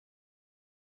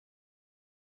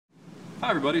Hi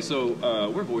everybody, so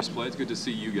we're VoicePlay. It's good to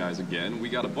see you guys again. We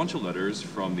got a bunch of letters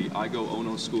from the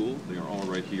Igo-Ono school. They are all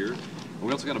right here. And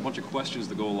we also got a bunch of questions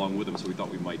to go along with them, so we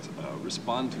thought we might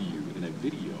respond to you in a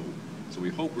video. So we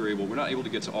hope we're not able to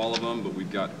get to all of them, but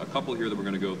we've got a couple here that we're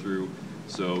going to go through.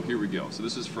 So here we go. So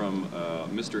this is from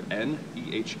Mr. N,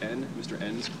 E-H-N, Mr.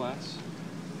 N's class.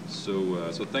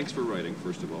 So thanks for writing,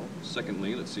 first of all.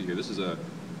 Secondly, let's see here. This is a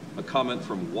comment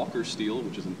from Walker Steele,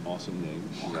 which is an awesome name,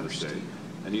 I gotta say.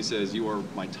 And he says, "You are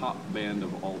my top band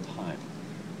of all time,"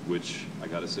 which I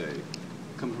gotta say,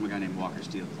 coming from a guy named Walker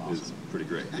Steele is awesome. Is pretty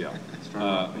great,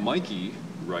 yeah. Mikey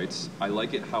writes, "I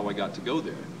like it how I got to go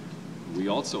there." We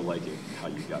also like it how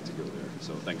you got to go there,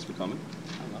 so thanks for coming.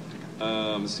 I love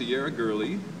to go. Sierra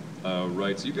Gurley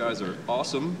writes, "You guys are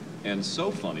awesome and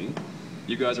so funny.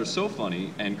 You guys are so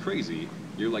funny and crazy.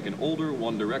 You're like an older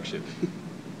One Direction."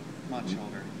 Much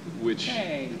older. Which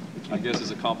hey. I guess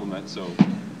is a compliment, so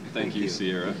thank you,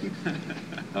 Sierra.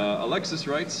 Alexis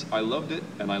writes, "I loved it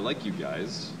and I like you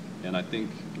guys, and I think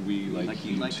we like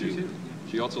you too." You too.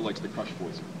 She also likes the Crush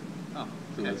voice. Oh,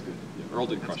 so that's good. Yeah, Earl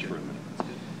did Crush for a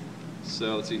minute.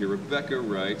 So let's see here. Rebecca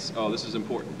writes, "Oh, this is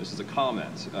important. This is a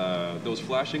comment. Those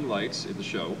flashing lights in the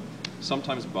show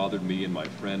sometimes bothered me and my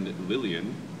friend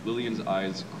Lillian. Lillian's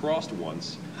eyes crossed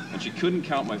once, and she couldn't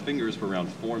count my fingers for around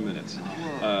 4 minutes."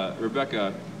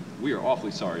 Rebecca, we are awfully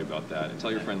sorry about that. And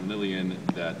tell your friend Lillian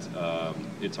that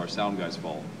it's our sound guy's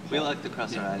fault. We like to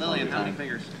cross our eyes. Lillian, how many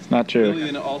fingers? It's not true.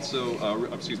 Lillian also,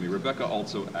 Rebecca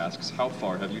also asks, "How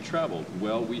far have you traveled?"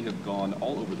 Well, we have gone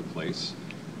all over the place,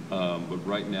 but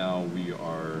right now we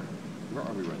are, where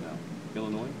are we right now?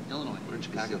 Illinois? Illinois. We're in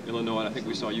Chicago. Illinois, and I think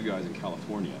we saw you guys in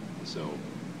California. So,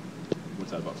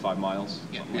 what's that, about 5 miles?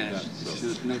 Yeah, Something like that.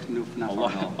 So, not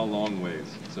far at all. a long ways.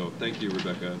 So thank you,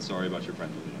 Rebecca, and sorry about your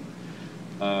friend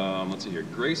Lillian. Let's see here.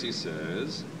 Gracie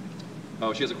says,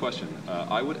 oh, she has a question.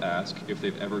 "I would ask if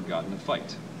they've ever gotten a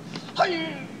fight."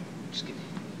 Just kidding.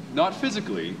 Not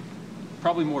physically,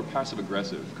 probably more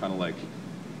passive-aggressive, kind of like,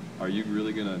 "Are you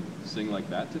really going to sing like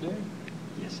that today?"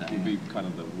 Yes, I Would am. be kind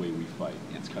of the way we fight.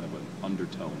 It's kind of an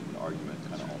undertone of an argument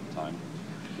kind of all the time.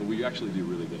 But we actually do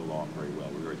really get along very well.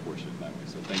 We're very fortunate in that way.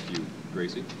 So thank you,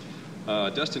 Gracie.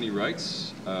 Destiny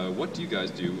writes, "What do you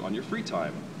guys do on your free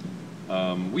time?"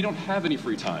 We don't have any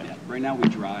free time. Yeah, right now we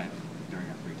drive during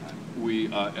our free time.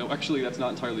 We actually, that's not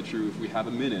entirely true. If we have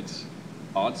a minute,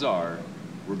 odds are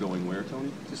we're going where,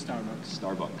 Tony? To Starbucks.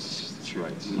 Starbucks. That's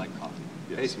right. We like coffee.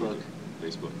 Yes, Facebook.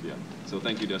 Facebook, yeah. So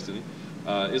thank you, Destiny.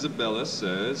 Isabella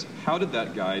says, "How did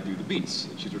that guy do the beats?"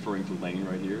 She's referring to Lane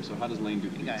right here. So how does Lane do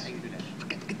the beats? How you do that?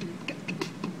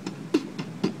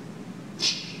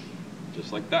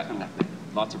 Just like that.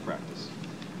 Lots of practice.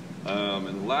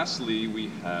 And lastly, we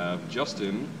have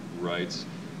Justin writes,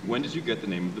 "When did you get the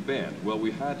name of the band?" Well,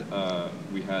 we had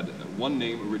one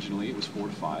name originally. It was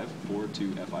 4-5,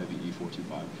 4-2-F-I-V-E,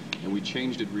 425, and we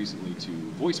changed it recently to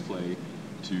VoicePlay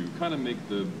to kind of make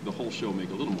the whole show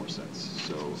make a little more sense.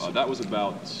 So that was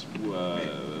about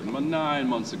 9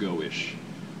 months ago-ish.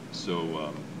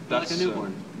 So that's like a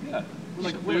newborn. Yeah,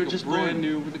 We're just brand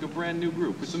new. We're like a brand new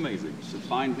group. It's amazing. So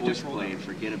find We just VoicePlay and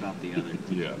forget about the other.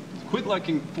 Yeah. Quit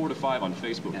liking 4-5 on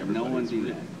Facebook. Yeah, everybody. no one It's do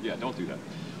really- that. Yeah, don't do that.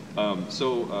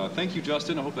 Thank you,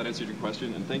 Justin. I hope that answered your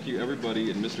question. And thank you, everybody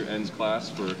in Mr. N's class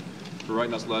for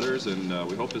writing us letters. And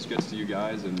we hope this gets to you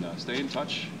guys. And stay in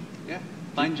touch. Yeah.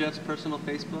 Find Jeff's personal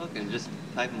Facebook and just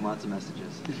type him lots of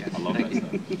messages. I love that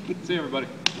stuff. See you, everybody.